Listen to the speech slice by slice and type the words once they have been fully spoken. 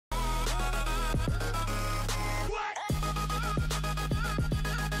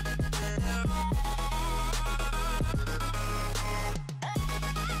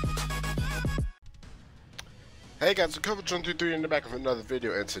Hey guys, it's Cover123 in the back of another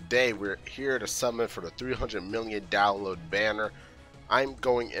video, and today we're here to summon for the 300 million download banner. I'm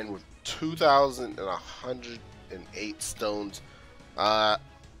going in with 2,108 stones. I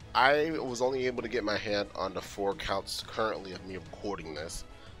was only able to get my hand on the 4 counts currently of me recording this,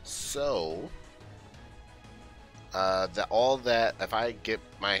 so if I get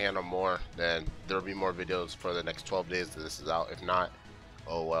my hand on more, then there'll be more videos for the next 12 days that this is out. If not,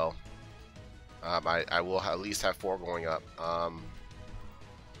 oh well. I will at least have 4 going up.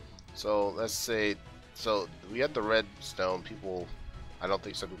 So let's say, so we had the redstone. I don't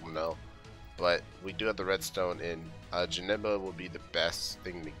think some people know, but we do have the redstone, and Janemba will be the best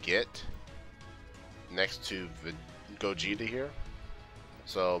thing to get next to Gogeta here.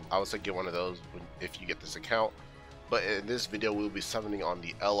 So I would say get one of those if you get this account. But in this video, we'll be summoning on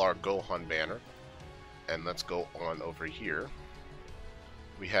the LR Gohan banner, and let's go on over here.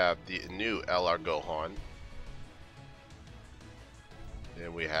 We have the new LR Gohan.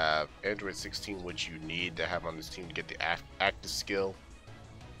 Then we have Android 16, which you need to have on this team to get the active skill.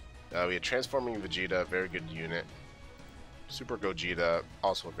 We have Transforming Vegeta, very good unit. Super Gogeta,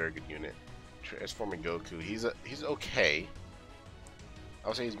 also a very good unit. Transforming Goku, he's okay. I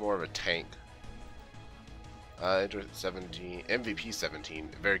would say he's more of a tank. Android 17, MVP 17,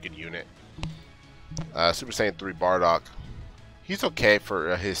 a very good unit. Super Saiyan 3 Bardock. He's okay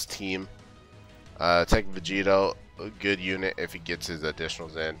for his team. Tech Vegito, a good unit if he gets his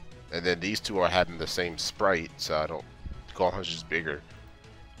additionals in. And then these two are having the same sprite, so Gohan's just bigger.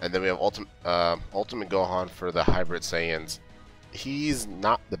 And then we have Ultimate Gohan for the Hybrid Saiyans. He's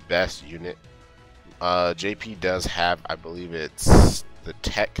not the best unit. JP does have, I believe it's the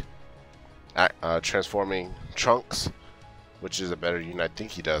Tech Transforming Trunks, which is a better unit. I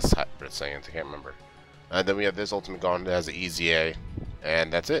think he does Hybrid Saiyans, I can't remember. And then we have this Ultimate Gohan that has an EZA,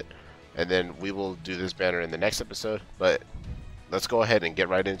 and that's it. And then we will do this banner in the next episode. But let's go ahead and get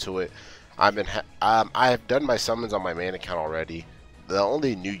right into it. I have done my summons on my main account already. The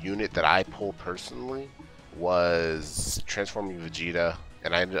only new unit that I pulled personally was Transforming Vegeta,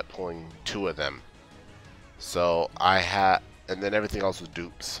 and I ended up pulling 2 of them. So and then everything else was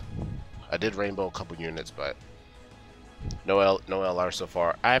dupes. I did rainbow a couple units, but no LR so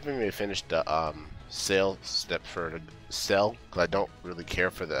far. I haven't even finished the sale step for the cell, because I don't really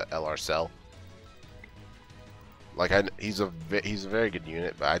care for the LR cell. Like he's a very good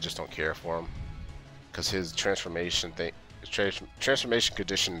unit, but I just don't care for him because his transformation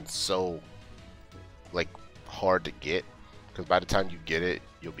condition is so like hard to get, because by the time you get it,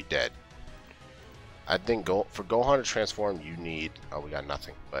 you'll be dead. I think for Gohan to transform, you need, we got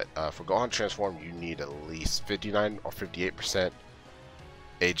nothing, but for Gohan to transform, you need at least 59 or 58%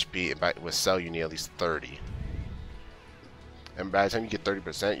 HP, and with Cell you need at least 30. And by the time you get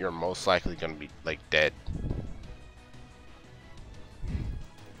 30%, you're most likely going to be like dead.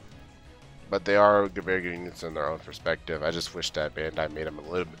 But they are very good units in their own perspective. I just wish that Bandai made them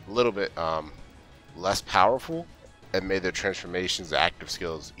a little bit less powerful, and made their transformations, the active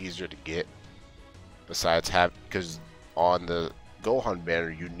skills, easier to get. Besides because on the Gohan banner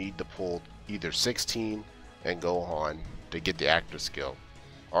you need to pull either 16 and Gohan to get the active skill,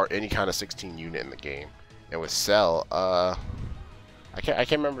 or any kind of 16 unit in the game. And with Cell, I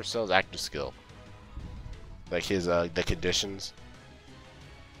can't remember Cell's active skill, like his the conditions.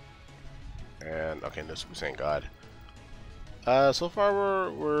 And okay, no Super Saiyan God. So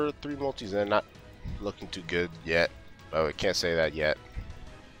far we're 3 multis in, not looking too good yet. But we can't say that yet.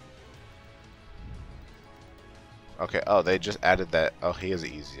 Okay, oh, they just added that. Oh, he has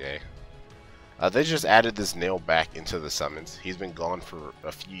an EZA. They just added this nail back into the summons. He's been gone for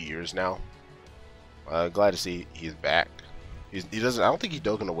a few years now. Glad to see he's back. He doesn't. I don't think he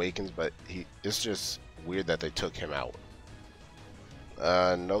Dokkan Awakens, but it's just weird that they took him out.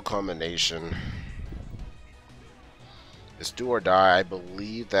 No combination. It's do or die. I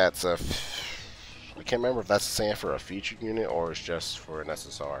believe that's a. I can't remember if that's saying for a featured unit or it's just for an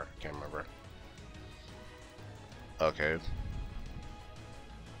SSR. I can't remember. Okay.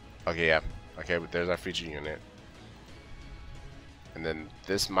 Okay, yeah. Okay, but there's our feature unit. And then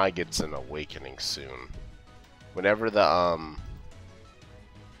this might get an awakening soon. Whenever the hold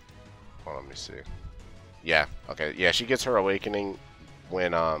on, let me see. Yeah, okay. Yeah, she gets her awakening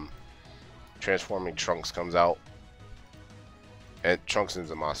when Transforming Trunks comes out. And Trunks and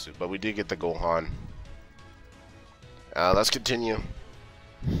Zamasu. But we did get the Gohan. Let's continue.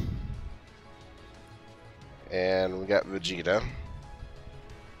 And we got Vegeta.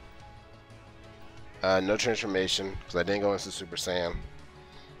 No transformation, because I didn't go into Super Saiyan.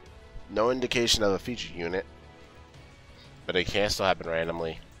 No indication of a featured unit, but it can still happen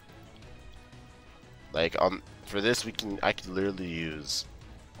randomly. Like For this, I can literally use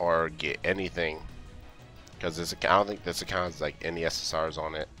or get anything because this account. I don't think this account has like any SSRs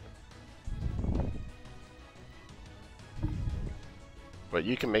on it. But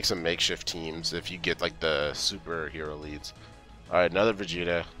you can make some makeshift teams if you get like the superhero leads. Alright, another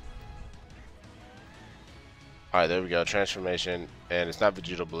Vegeta. Alright, there we go. Transformation. And it's not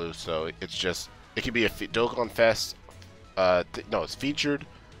Vegeta Blue, so it's just... It could be a Dokkan Fest. No, it's featured.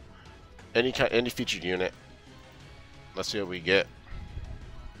 Any featured unit. Let's see what we get.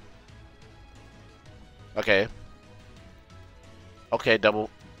 Okay. Okay, double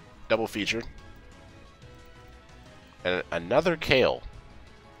featured. And another Kale.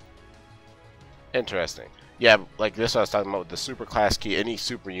 Interesting. Yeah, like this I was talking about with the super class key. Any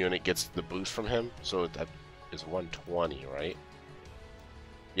super unit gets the boost from him. So that is 120, right?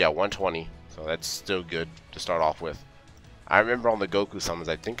 Yeah, 120. So that's still good to start off with. I remember on the Goku summons,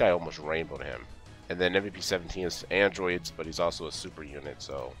 I think I almost rainbowed him. And then MVP 17 is androids, but he's also a super unit,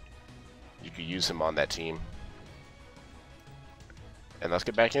 so you could use him on that team. And let's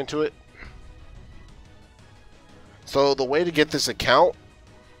get back into it. So the way to get this account,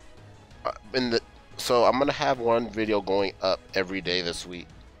 so I'm gonna have one video going up every day this week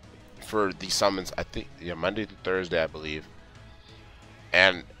for the summons. I think Monday through Thursday, I believe.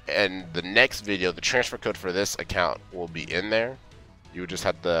 And the next video, the transfer code for this account will be in there. You just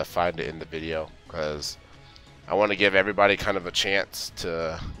have to find it in the video because I want to give everybody kind of a chance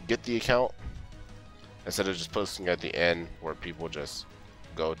to get the account instead of just posting at the end where people just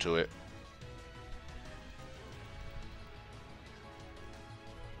go to it.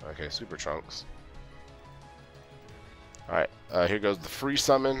 Okay, Super Trunks. Alright, here goes the free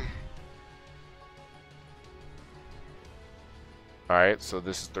summon. Alright, so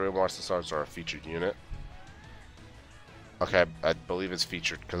this is 3 more SSRs are a featured unit. Okay, I believe it's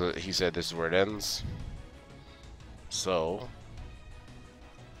featured because he said this is where it ends. So,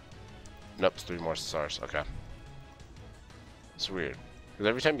 nope, it's 3 more SSRs. Okay, it's weird because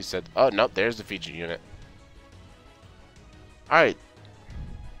every time you said, oh nope, there's the featured unit. Alright,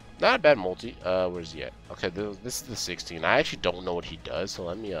 not a bad multi. Where's he at? Okay, this is the 16. I actually don't know what he does, so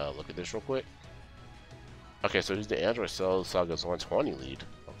let me look at this real quick. Okay, so he's the Android Cell Saga's 120 lead.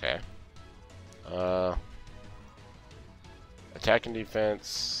 Okay. Attack and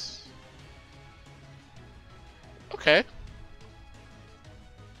defense. Okay.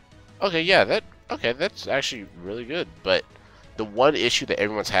 Okay, yeah, that's actually really good. But the one issue that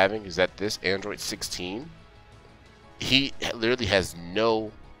everyone's having is that this Android 16, he literally has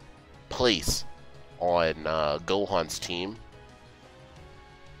no place on Gohan's team.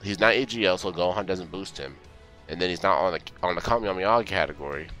 He's not AGL, so Gohan doesn't boost him. And then he's not on the Kamehameha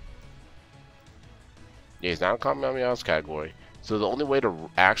category. Yeah, he's not on Kamehameha's category. So the only way to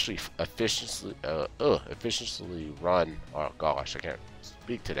actually efficiently run, oh gosh, I can't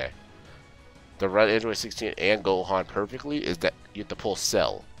speak today. To run Android 16 and Gohan perfectly is that you have to pull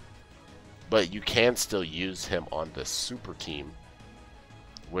Cell. But you can still use him on the super team,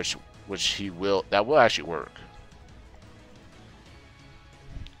 which that will actually work.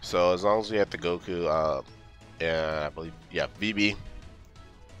 So as long as we have the Goku, I believe, yeah, VB,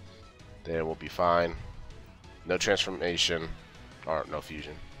 then we'll be fine. No transformation, or no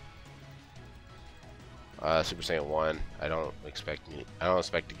fusion. Super Saiyan 1, I don't expect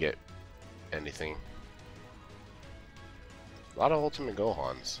to get anything. A lot of Ultimate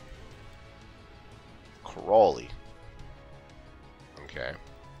Gohans. Crawley. Okay.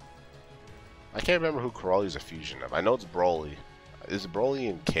 I can't remember who Crawley's a fusion of. I know it's Broly. Is Broly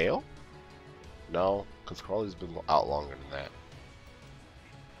in Kale? No, because Crawley's been out longer than that.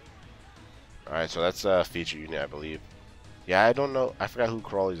 Alright, so that's a feature unit, I believe. Yeah, I don't know. I forgot who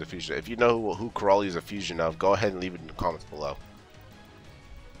Crawley's a fusion of. If you know who Crawley's a fusion of, go ahead and leave it in the comments below.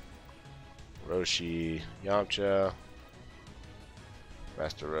 Roshi, Yamcha,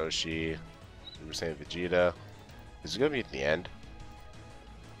 Master Roshi, Super Saiyan Vegeta. Is it going to be at the end?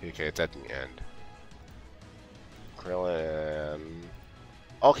 Okay, it's at the end. Krillin.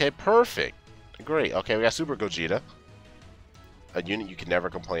 Okay, perfect. Great. Okay, we got Super Gogeta. A unit you can never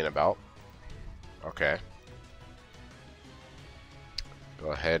complain about. Okay.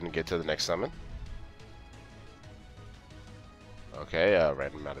 Go ahead and get to the next summon. Okay,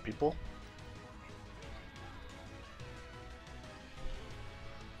 random amount of people.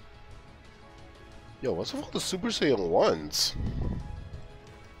 Yo, what's with all the Super Saiyan 1s?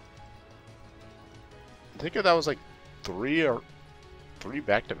 I think that was like 3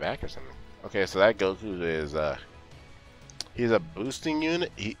 back to back or something. Okay, so that Goku is he's a boosting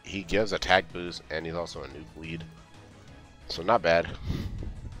unit. He gives attack boost and he's also a new bleed. So not bad.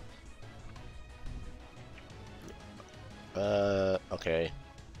 Okay.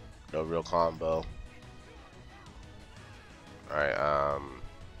 No real combo. Alright,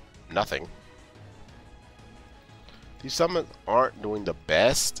 nothing. These summons aren't doing the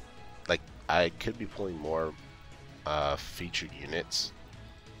best. Like, I could be pulling more featured units.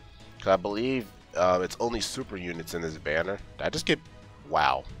 Cause I believe it's only super units in this banner. Did I just get...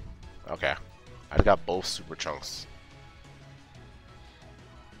 Wow. Okay. I got both super chunks.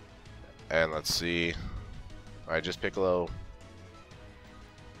 And let's see. Alright, just Piccolo.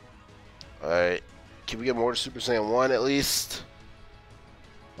 Alright. Can we get more Super Saiyan 1 at least?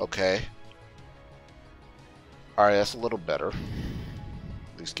 Okay. Alright, that's a little better.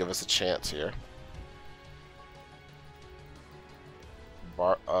 At least give us a chance here.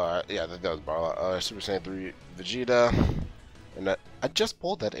 Yeah, that was Barla. Super Saiyan 3 Vegeta. And I just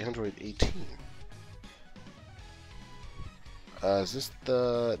pulled that Android 18. Is this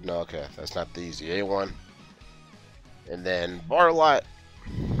the... No, okay. That's not the easy A1. And then Barlot.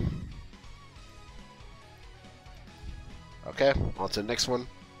 Okay, on to the next one.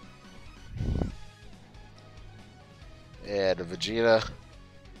 And a Vegeta.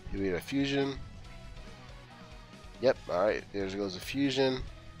 Here we have a fusion. Yep, alright, there goes a fusion.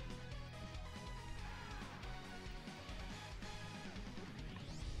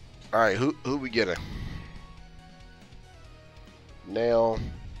 Alright, who we getting? Nail.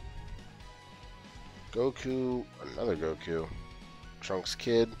 Goku, another Goku. Trunks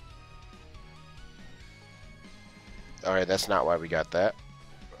Kid. Alright, that's not why we got that.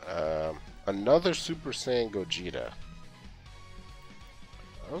 Another Super Saiyan Gogeta.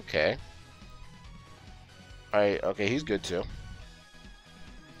 Okay. Alright, okay, he's good too.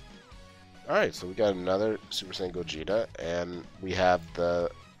 Alright, so we got another Super Saiyan Gogeta, and we have the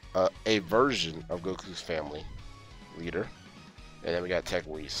a version of Goku's family leader. And then we got Tech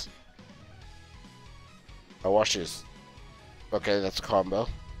Whis. Oh, watch this. Okay, that's a combo.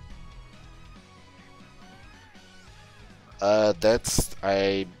 I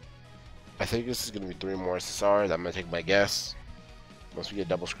think this is gonna be 3 more SSRs. I'm gonna take my guess. Once we get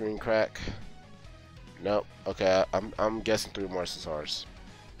double screen crack. Nope. Okay, I'm guessing 3 more SSRs.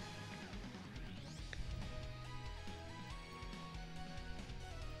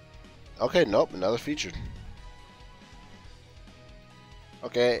 Okay, nope, another featured.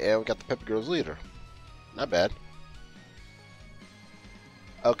 Okay, and we got the Pepper Girls leader. Not bad.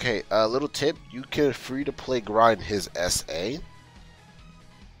 Okay, little tip, you can free to play grind his SA,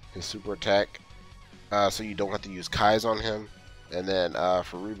 his super attack, so you don't have to use Kai's on him. And then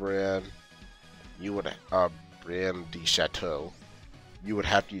for rebrand, you would brand de Chateau, you would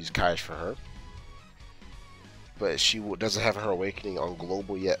have to use Kai's for her. But she doesn't have her awakening on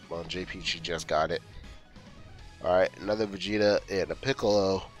global yet. On JP, she just got it. Alright, another Vegeta and a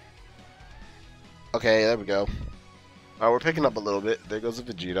Piccolo. Okay, there we go. Alright, we're picking up a little bit. There goes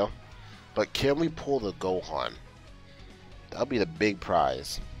the Vegeta. But can we pull the Gohan? That'll be the big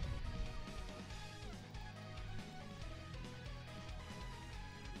prize.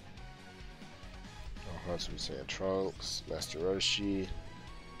 So we're saying Trunks, Master Roshi.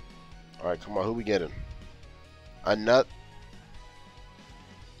 Alright, come on, who we getting? A nut.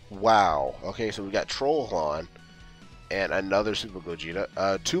 Wow. Okay, so we got Trollhan and another Super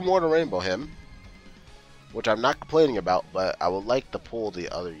Gogeta. 2 more to Rainbow him, which I'm not complaining about, but I would like to pull the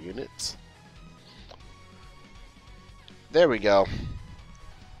other units. There we go.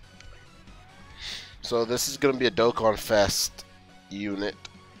 So this is going to be a Dokkan Fest unit.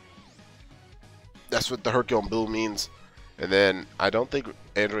 That's what the Hercule Boo means. And then I don't think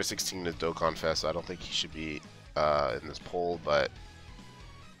Android 16 is Dokkan Fest, so I don't think he should be in this poll, but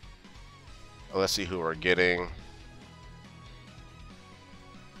let's see who we're getting.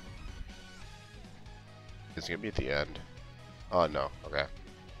 It's gonna be at the end. Oh no, okay.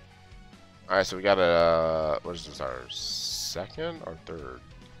 Alright, so we got a what is this, our second or third?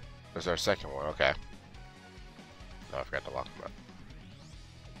 This is our second one, okay. No, I forgot to lock them up.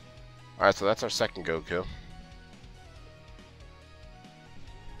 Alright, so that's our second Goku.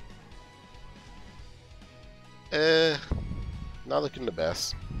 Not looking the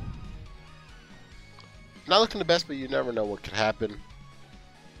best. Not looking the best, but you never know what could happen.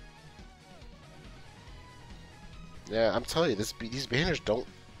 Yeah, I'm telling you, these banners don't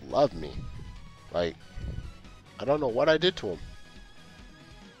love me. Like, I don't know what I did to them.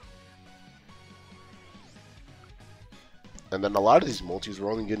 And then a lot of these multis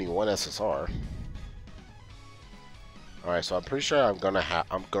were only getting 1 SSR. Alright, so I'm pretty sure I'm gonna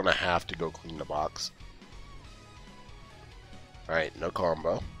have to go clean the box. Alright, no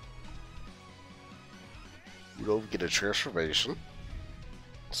combo. We don't get a transformation.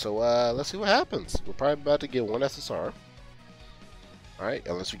 So let's see what happens. We're probably about to get 1 SSR. Alright,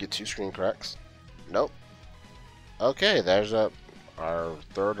 unless we get 2 screen cracks. Nope. Okay, there's our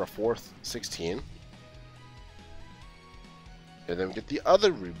 3rd or 4th 16. And then we get the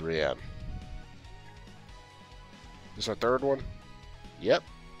other rebrand. This our 3rd one? Yep.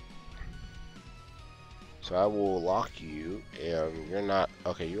 So I will lock you, and you're not...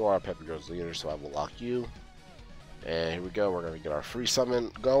 Okay, you are a Pepper Girls leader, so I will lock you. And here we go, we're going to get our free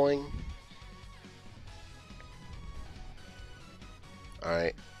summon going.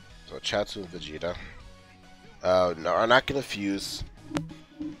 Alright, so Chatsu and Vegeta. No, I'm not going to fuse.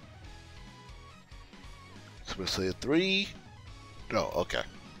 So we'll say 3. No, okay.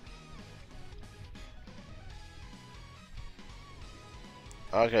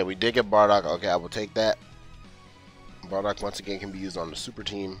 Okay, we did get Bardock. Okay, I will take that. Bardock once again can be used on the super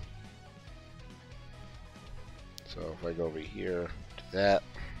team. So if I go over here to that.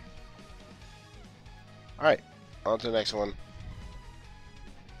 Alright, on to the next one.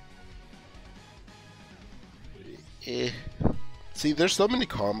 See, there's so many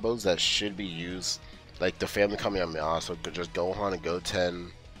combos that should be used. Like the family Kamehameha, so just Gohan and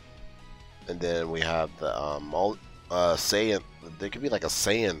Goten. And then we have the Saiyan. There could be like a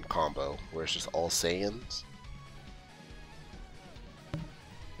Saiyan combo where it's just all Saiyans.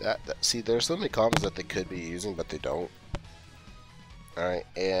 See, there's so many combos that they could be using, but they don't. Alright,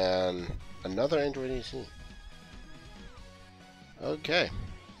 and another Android 18. Okay.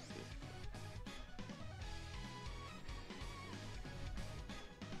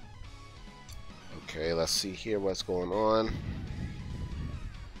 Okay, let's see here what's going on.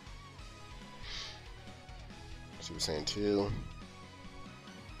 Super Saiyan 2.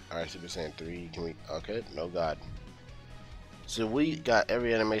 Alright, Super Saiyan 3. Can we... Okay, no God. So we got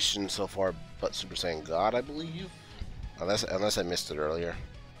every animation so far but Super Saiyan God, I believe. Unless I missed it earlier.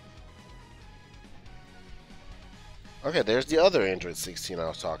 Okay, there's the other Android 16 I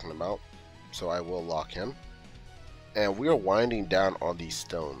was talking about. So I will lock him. And we are winding down on these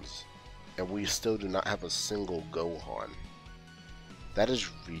stones. And we still do not have a single Gohan. That is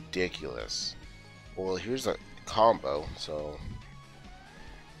ridiculous. Well, here's a combo, so...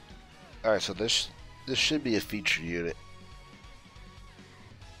 Alright, so this should be a feature unit.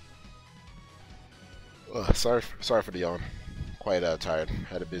 Sorry for the yawn. Quite tired.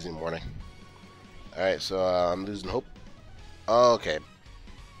 Had a busy morning. Alright, so I'm losing hope. Oh, okay.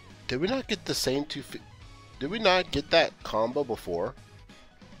 Did we not get the same two... Did we not get that combo before?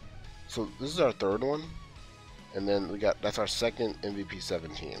 So this is our 3rd one. And then we got... That's our 2nd MVP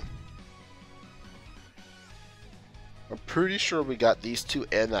 17. I'm pretty sure we got these two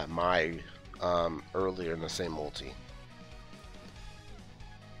and that Mai earlier in the same multi.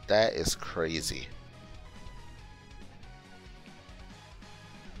 That is crazy.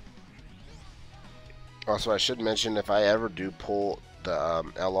 Also, I should mention, if I ever do pull the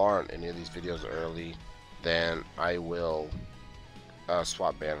LR on any of these videos early, then I will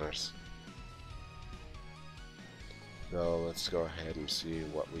swap banners. So let's go ahead and see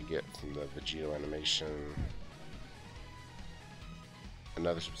what we get from the Vegeta animation.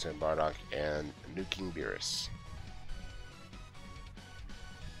 Another Super Saiyan Bardock and Nuking Beerus.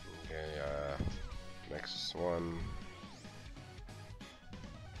 Okay, next one.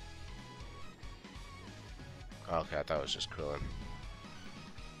 Okay, I thought it was just Krillin.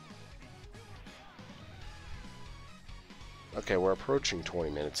 Okay, we're approaching 20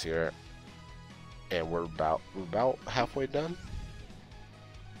 minutes here, and we're about halfway done.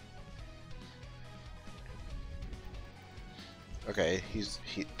 Okay,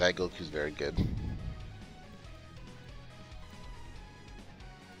 that Goku's very good.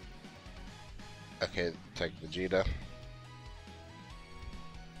 Okay, take Vegeta.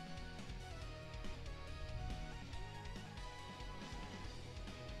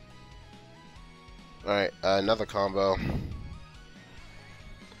 Alright, another combo.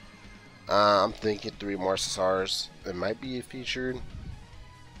 I'm thinking 3 more Cesars. It might be featured.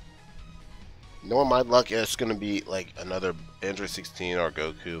 Knowing my luck, it's gonna be like another Android 16 or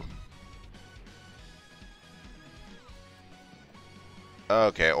Goku.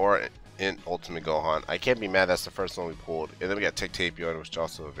 Okay, or in Ultimate Gohan. I can't be mad, that's the first one we pulled. And then we got Tectapion, which is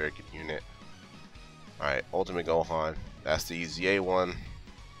also a very good unit. Alright, Ultimate Gohan. That's the easy A one.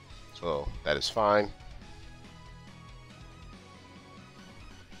 So that is fine.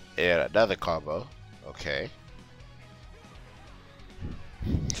 And another combo. Okay.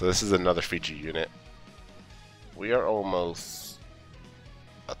 So this is another feature unit. We are almost...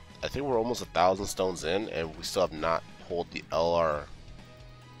 I think we're almost 1,000 stones in, and we still have not pulled the LR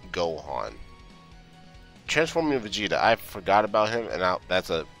Gohan. transforming Vegeta. I forgot about him, and that's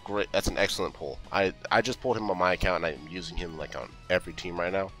an excellent pull. I just pulled him on my account, and I'm using him like on every team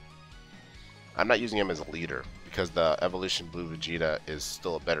right now. I'm not using him as a leader because the Evolution Blue Vegeta is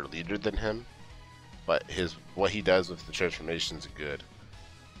still a better leader than him, but what he does with the transformations is good.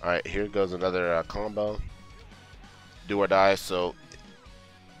 All right, here goes another combo. Do or die. So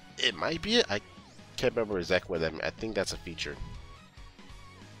it might be it. I can't remember exactly what that means. I think that's a feature.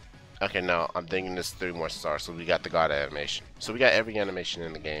 Okay, no, I'm thinking it's 3 more stars. So we got the God animation. So we got every animation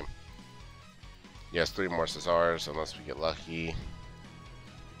in the game. Yes, 3 more stars unless we get lucky.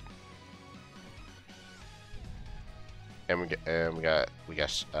 And we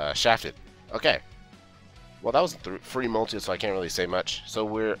got shafted. Okay. Well, that was free multi, so I can't really say much. So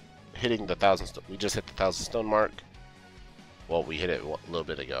we're hitting the 1,000. We just hit the 1,000 stone mark. Well, we hit it a little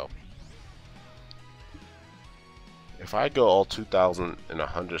bit ago. If I go all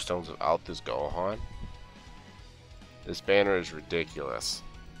 2,100 stones without this Gohan, this banner is ridiculous.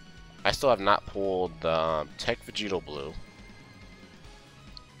 I still have not pulled the Tech Vegito Blue.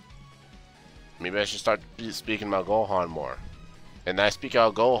 Maybe I should start speaking about Gohan more. And I speak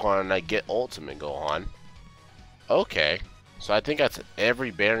out Gohan and I get Ultimate Gohan. Okay, so I think that's every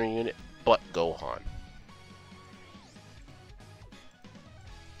banner unit but Gohan.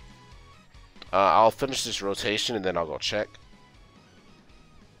 I'll finish this rotation and then I'll go check.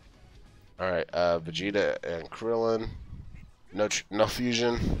 Alright, Vegeta and Krillin. No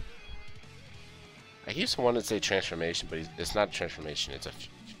fusion. I keep wanting to say transformation, but it's not a transformation, it's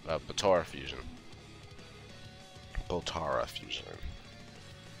a Potara fusion. Potara fusion.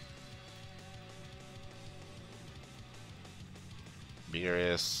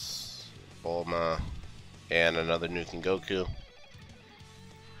 Beerus, Bulma, and another Nuken Goku.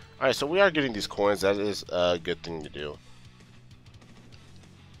 Alright, so we are getting these coins. That is a good thing to do.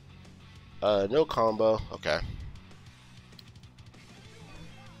 No combo. Okay.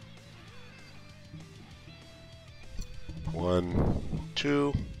 One,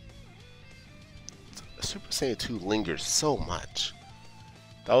 two. Super Saiyan 2 lingers so much.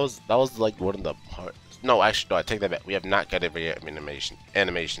 That was like one of the parts. No, actually, no. I take that back. We have not got every animation.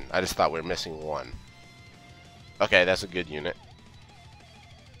 I just thought we were missing one. Okay, that's a good unit.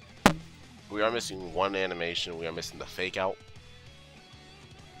 We are missing one animation. We are missing the fake out.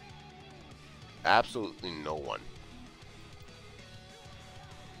 Absolutely no one.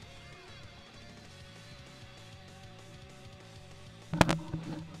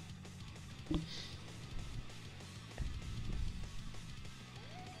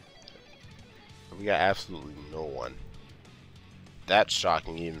 We got absolutely no one. That's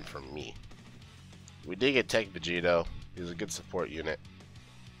shocking even for me. We did get Tech Vegito. He's a good support unit.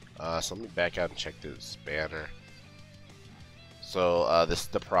 So let me back out and check this banner. So this is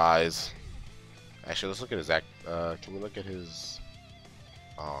the prize. Actually, let's look at his act. Can we look at his?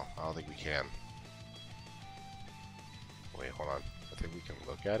 Oh, I don't think we can. Wait, hold on. I think we can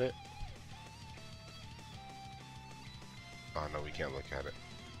look at it. Oh no, we can't look at it.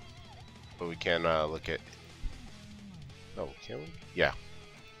 But we can look at. Oh, can we? Yeah.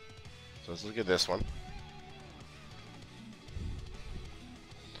 So let's look at this one.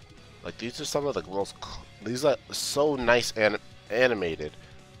 Like, these are some of the most. These are so nice and animated,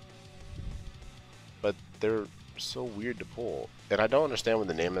 but they're so weird to pull. And I don't understand what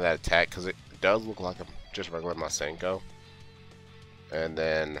the name of that attack, because it does look like just regular Masenko. And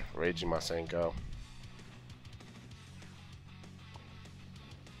then Raging Masenko.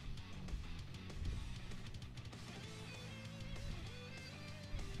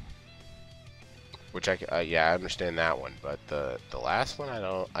 Which yeah, I understand that one, but the last one I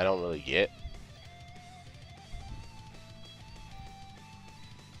don't really get.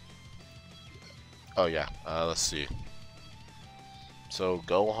 Oh yeah, let's see. So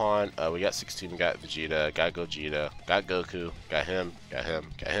Gohan, we got 16, we got Vegeta, got Gogeta, got Goku, got him, got him,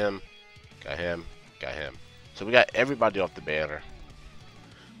 got him, got him, got him. So we got everybody off the banner.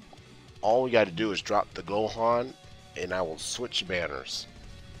 All we got to do is drop the Gohan, and I will switch banners.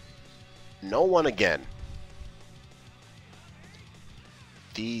 No one again.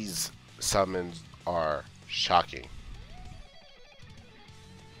 These summons are shocking.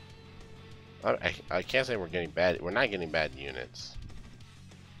 I can't say we're getting bad. We're not getting bad units.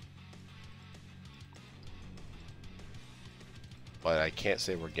 But I can't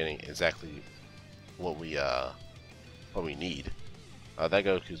say we're getting exactly what we need. That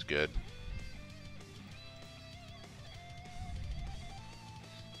Goku's good.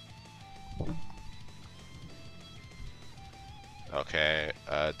 Okay,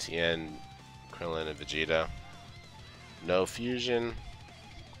 Tien, Krillin, and Vegeta. No fusion.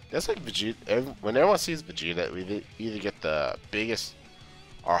 That's like Vegeta. When everyone sees Vegeta, we either get the biggest,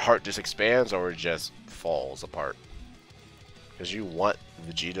 our heart just expands, or it just falls apart. Because you want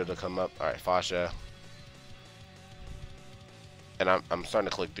Vegeta to come up. Alright, Fasha. And I'm starting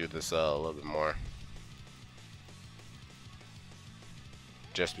to click through this a little bit more.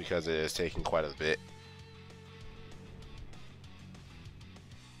 Just because it is taking quite a bit.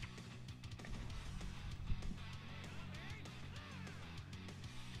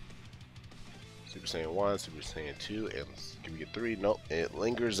 Super Saiyan 1, Super Saiyan 2, and can we get 3? Nope, it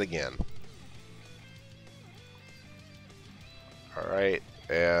lingers again. Alright,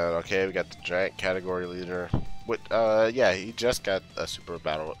 and okay, we got the giant category leader. What, yeah, he just got a super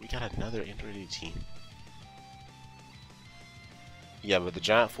battle. We got another Android 18. Yeah, but the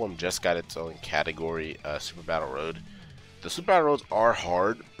giant form just got its own category, super battle road. The super battle roads are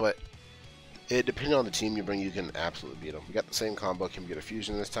hard, but it depending on the team you bring, you can absolutely beat them. We got the same combo. Can we get a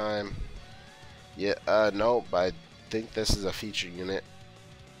fusion this time? Yeah, no, but I think this is a feature unit.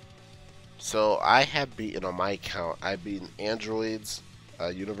 So I have beaten, on my account, I've beaten androids,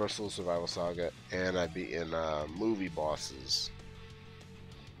 Universal Survival Saga, and I've beaten movie bosses.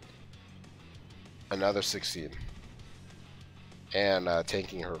 Another 16. And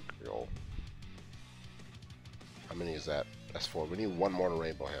tanking her girl. How many is that? That's 4. We need one more to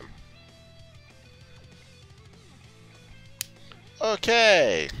rainbow him.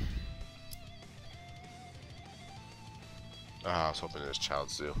 Okay. I was hoping it was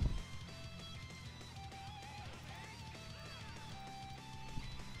Child Zoo.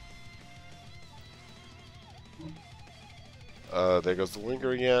 There goes the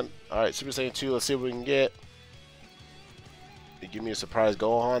linger again. Alright, Super Saiyan 2, let's see what we can get. You give me a surprise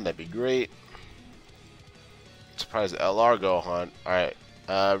Gohan, that'd be great. Surprise LR Gohan. Alright,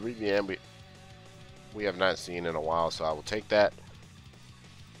 Rivian we have not seen in a while, so I will take that.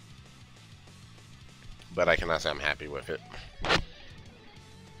 But I cannot say I'm happy with it.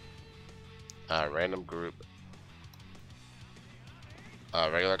 Random group.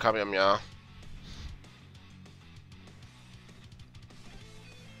 Regular Kamehameha.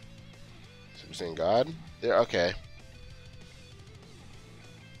 Super Saiyan God. There, okay.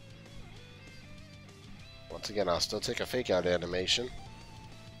 Once again, I'll still take a fake out animation.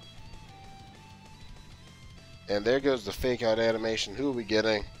 And there goes the fake out animation. Who are we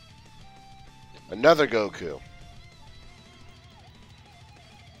getting? Another Goku.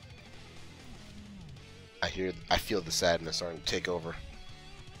 I feel the sadness starting to take over.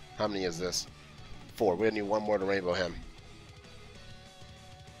 How many is this? 4. We need one more to rainbow him.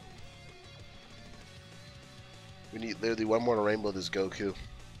 We need literally one more to rainbow this Goku.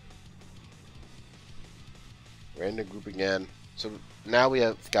 Random group again. So now we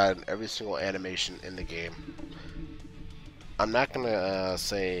have gotten every single animation in the game. I'm not gonna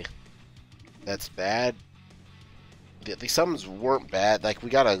say that's bad. The summons weren't bad. Like, we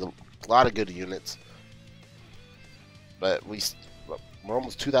got a lot of good units, but we're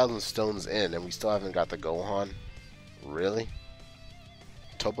almost 2,000 stones in, and we still haven't got the Gohan. Really?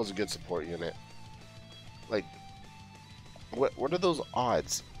 Topo's a good support unit. Like, what are those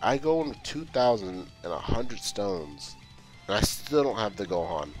odds? I go into 2,100 stones, and I still don't have the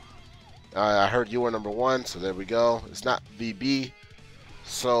Gohan. I heard you were number 1, so there we go. It's not VB,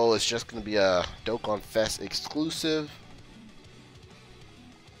 so it's just going to be a Dokkan Fest exclusive.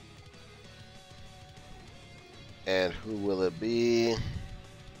 And who will it be?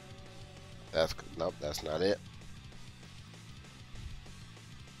 Nope, that's not it.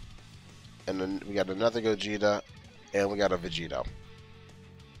 And then we got another Gogeta, and we got a Vegeta.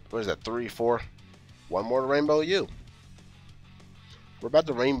 What is that, 3, 4? One more to rainbow you. We're about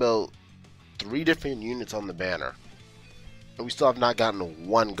to rainbow 3 different units on the banner, and we still have not gotten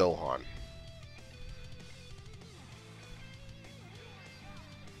one Gohan.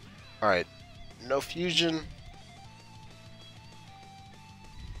 Alright, no fusion.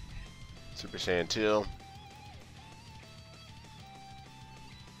 Super Saiyan 2.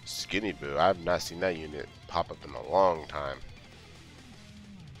 Skinny Boo. I have not seen that unit pop up in a long time.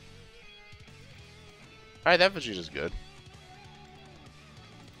 Alright, that Vegeta's good.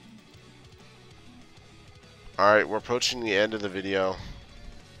 Alright, we're approaching the end of the video.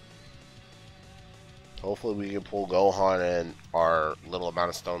 Hopefully we can pull Gohan and our little amount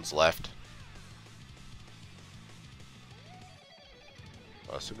of stones left.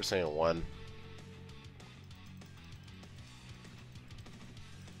 Super Saiyan 1.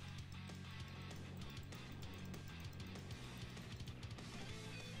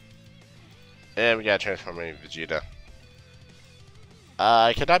 And we got transforming Vegeta.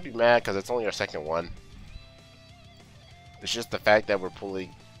 I could not be mad because it's only our second one. It's just the fact that we're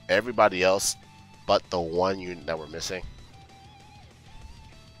pulling everybody else but the one unit that we're missing.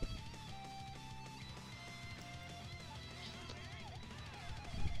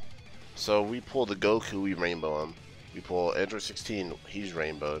 So we pull the Goku, we rainbow him. We pull Android 16, he's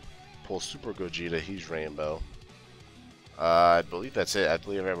rainbowed. Pull Super Gogeta, he's rainbow. I believe that's it. I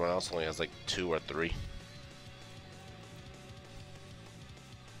believe everyone else only has like 2 or 3.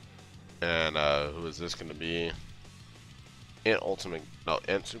 And who is this going to be? And Ultimate, no,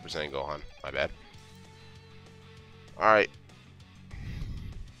 and Super Saiyan Gohan. My bad. Alright.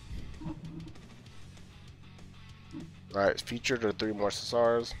 Alright, featured are 3 more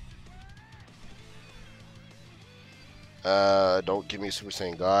Cesars. Don't give me Super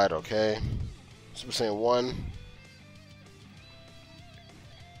Saiyan God, okay. Super Saiyan 1.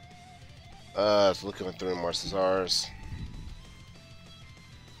 It's looking at 3 more Cesars.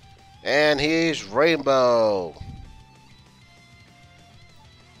 And he's Rainbow.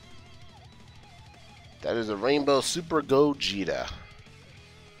 That is a Rainbow Super Gogeta.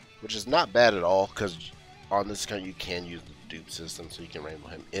 Which is not bad at all, because on this account you can use the dupe system, so you can rainbow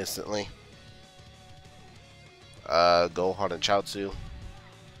him instantly. Gohan and Chaozu.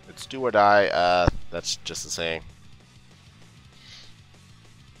 It's do or die, that's just the saying.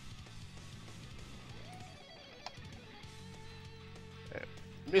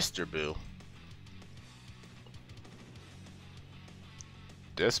 Mr. Boo.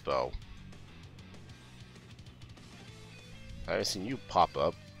 Dispo. I haven't seen you pop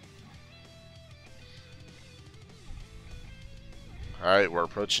up. Alright, we're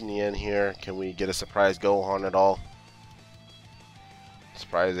approaching the end here. Can we get a surprise Gohan at all?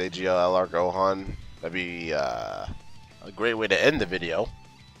 Surprise AGL LR Gohan. That'd be a great way to end the video.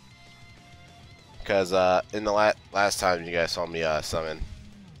 Because in the last time you guys saw me summon,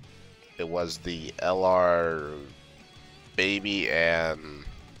 it was the LR Baby and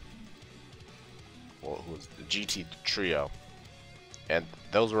well, who was the GT Trio. And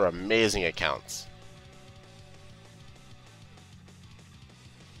those were amazing accounts.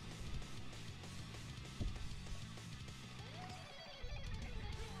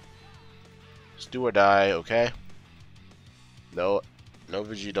 Just do or die, okay? No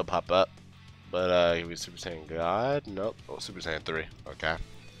Vegeta pop up. But give me Super Saiyan God. Nope. Oh, Super Saiyan 3. Okay.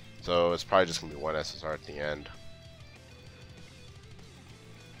 So it's probably just gonna be 1 SSR at the end.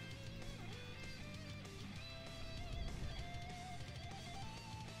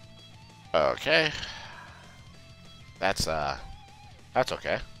 Okay. That's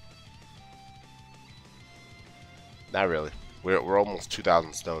okay. Not really. We're almost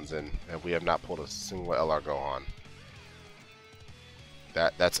 2,000 stones in, and we have not pulled a single LR Gohan.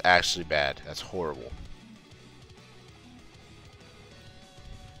 That's actually bad. That's horrible.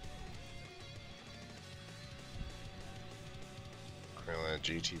 Krillin,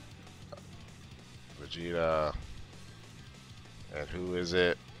 GT, Vegeta, and who is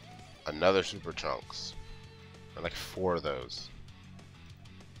it? Another Super Trunks. And like 4 of those.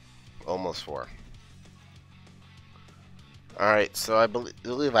 Almost 4. Alright, so I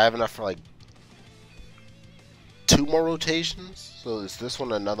believe I have enough for like 2 more rotations. So is this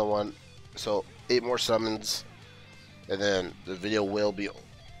one another one? So 8 more summons, and then the video will be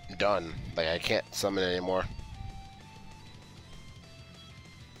done. Like I can't summon anymore.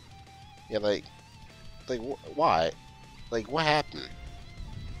 Yeah, like why? Like what happened?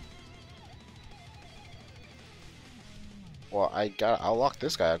 Well, I'll lock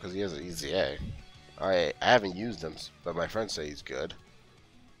this guy up because he has an easy A. I haven't used him, but my friends say he's good.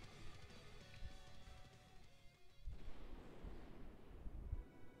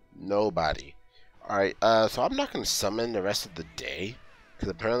 Nobody. Alright, so I'm not going to summon the rest of the day, because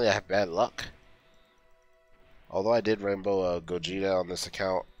apparently I have bad luck. Although I did rainbow Gogeta on this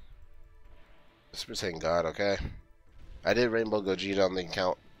account. Super Saiyan God, okay? I did rainbow Gogeta on the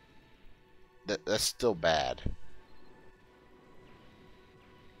account. That's still bad.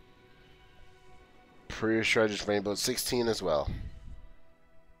 Pretty sure I just rainbowed 16 as well.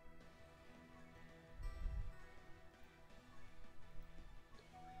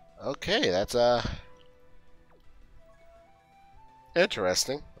 Okay, that's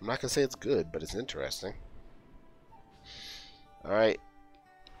interesting. I'm not gonna say it's good, but it's interesting. Alright.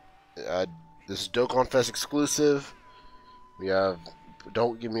 This is Dokkan Fest exclusive. We have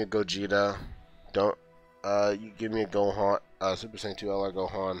don't give me a Gogeta. Don't you give me a Gohan, Super Saiyan 2 LR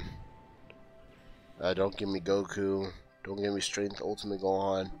Gohan. Don't give me Goku. Don't give me Strength Ultimate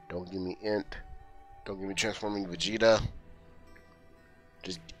Gohan. Don't give me Int. Don't give me Transforming Vegeta.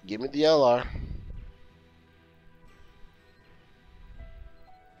 Just give me the LR. I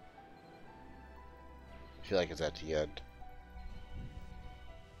feel like it's at the end.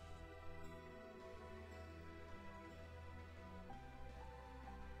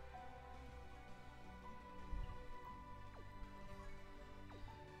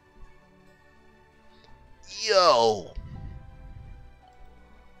 Yo!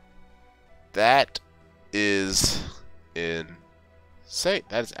 That is insane.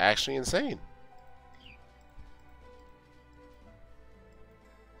 That is actually insane.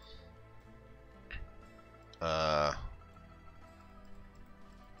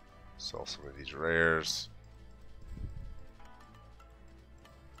 Sell some of these rares.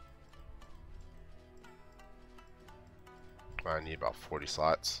 I need about 40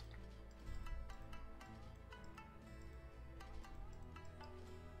 slots.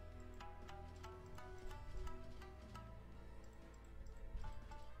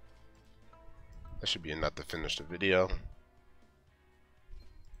 That should be enough to finish the video.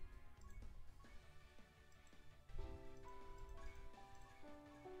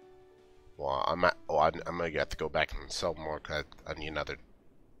 Well, I'm gonna have to go back and sell more because I need another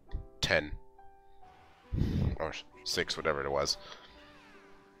 10 or 6, whatever it was.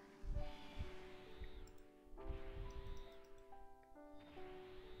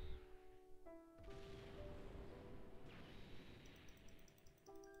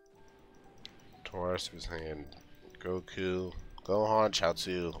 Taurus was saying Goku, Gohan,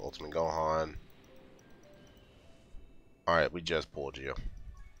 Chaozu, Ultimate Gohan. Alright, we just pulled you.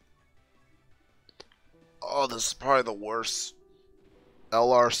 Oh, this is probably the worst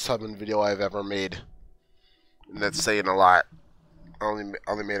LR summon video I've ever made. And that's saying a lot. I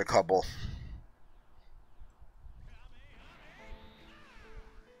only made a couple.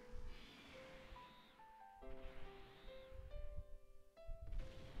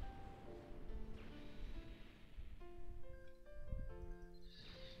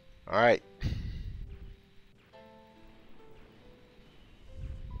 Alright.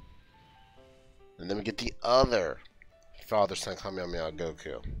 And then we get the other Father Son Kamehameha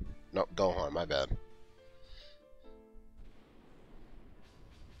Goku. No, Gohan, my bad.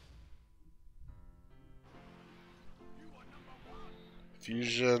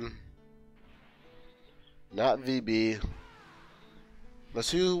 Fusion. Not VB. Let's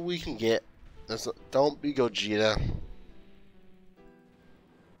see who we can get. Don't be Gogeta.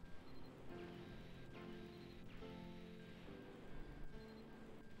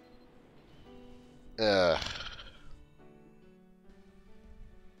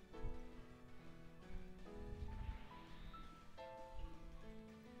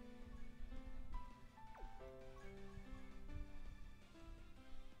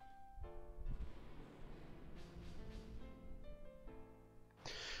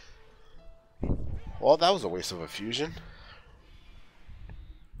 Well, that was a waste of a fusion.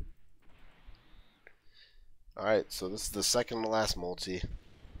 Alright, so this is the second to last multi.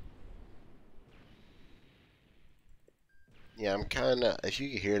 Yeah, I'm kinda, if you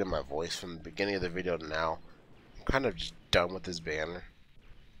can hear it in my voice from the beginning of the video to now, I'm kind of just done with this banner.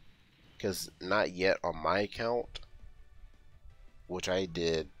 Because not yet on my account, which I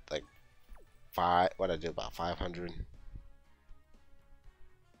did like about 500.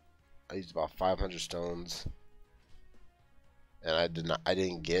 I used about 500 stones, and I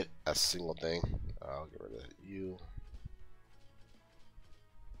didn't get a single thing. I'll get rid of you.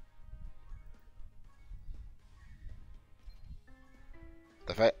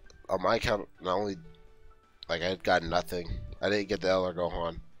 The fact on my account, not only like I got nothing, I didn't get the LR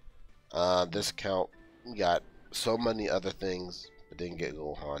Gohan. This account got so many other things, but didn't get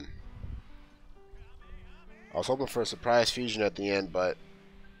Gohan. I was hoping for a surprise fusion at the end, but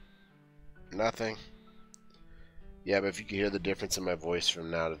nothing. Yeah, but if you can hear the difference in my voice from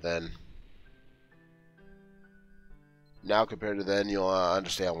now to then, now compared to then, you'll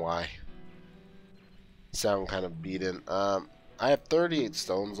understand why. Sound kind of beaten. I have 38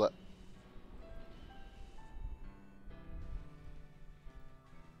 stones left.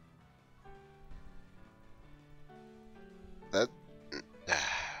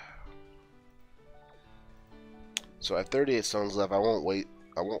 So I have 38 stones left. I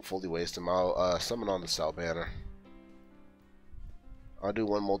won't fully waste them. I'll summon on the Cell banner. I'll do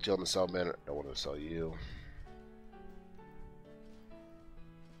one multi on the Cell banner. I want to sell you.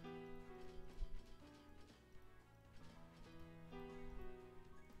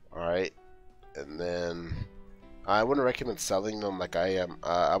 Alright. And then I wouldn't recommend selling them like I am.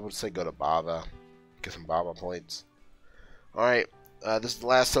 I would say go to Baba. Get some Baba points. Alright. This is the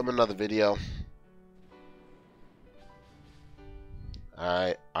last summon of the video.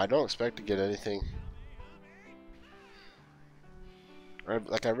 I don't expect to get anything.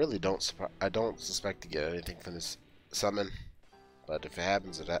 Like I really don't. I don't suspect to get anything from this summon. But if it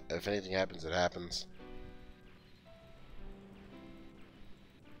happens, if anything happens, it happens.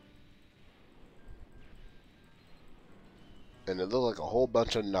 And it looked like a whole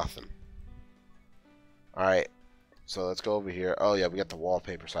bunch of nothing. Alright, so let's go over here. Oh yeah, we got the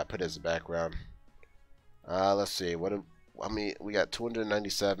wallpaper, so I put it as a background. Let's see, I mean, we got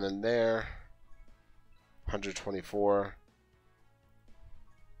 297 in there, 124,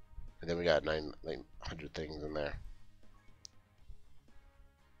 and then we got 900 things in there.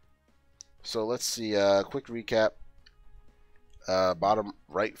 So let's see, quick recap. Bottom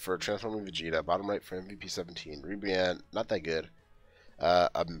right for Transforming Vegeta, bottom right for MVP 17, Rebrand, not that good.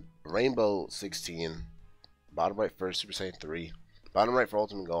 Rainbow 16, bottom right for Super Saiyan 3, bottom right for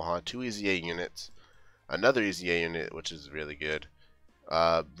Ultimate Gohan, 2 EZA units, another EZA unit, which is really good.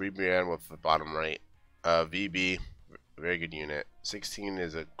 Rebrand with the bottom right. VB, very good unit. 16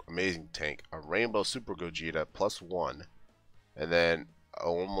 is an amazing tank. A Rainbow Super Gogeta +1, and then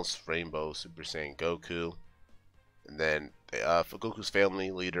almost Rainbow Super Saiyan Goku, and then for Goku's family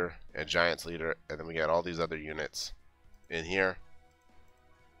leader and Giants leader, and then we got all these other units in here.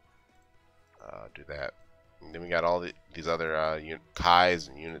 Do that, and then we got all these other Kais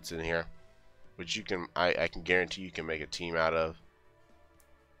and units in here, which you can I can guarantee you can make a team out of.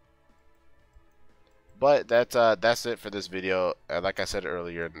 But that's it for this video. Like I said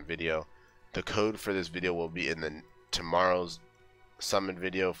earlier in the video, the code for this video will be in the tomorrow's summon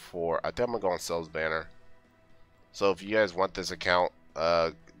video for, I think I'm gonna go on sales banner. So if you guys want this account,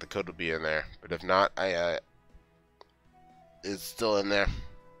 the code will be in there. But if not, it's still in there.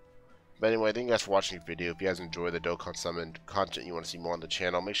 But anyway, thank you guys for watching the video. If you guys enjoy the Dokkan Summon content, you want to see more on the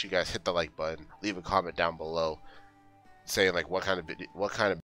channel, make sure you guys hit the like button, leave a comment down below saying like what kind of